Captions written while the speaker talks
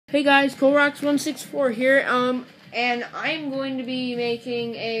Hey guys, Colrox164 here, and I'm going to be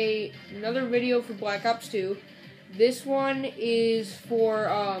making another video for Black Ops 2. This one is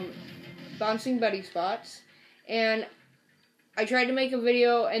for, Bouncing Betty spots, and I tried to make a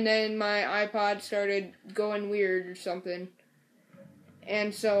video, and then my iPod started going weird or something,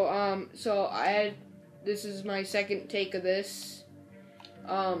 and so this is my second take of this.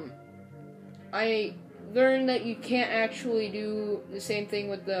 I learned that you can't actually do the same thing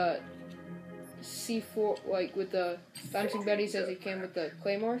with the C4, like with the Bouncing Betties, as you can with the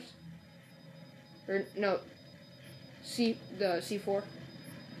Claymores. Or, no, the C4.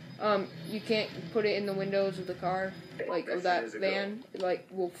 You can't put it in the windows of the car, like, of that van.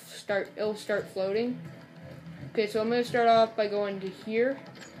 It'll start floating. Okay, so I'm going to start off by going to here.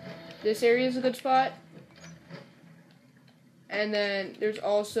 This area is a good spot. And then there's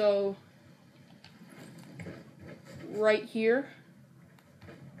also right here.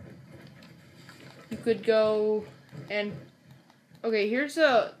 You could go and okay, here's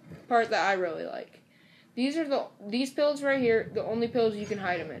the part that I really like. These pills right here, the only pills you can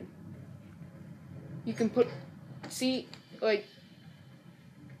hide them in. You can put like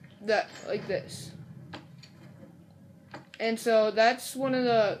this. And so that's one of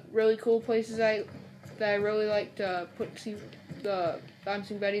the really cool places that I really like to put the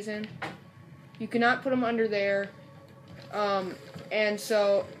Bouncing Betties in. You cannot put them under there. And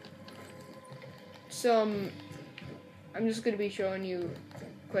so I'm just going to be showing you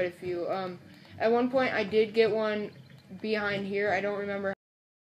quite a few. At one point I did get one behind here. I don't remember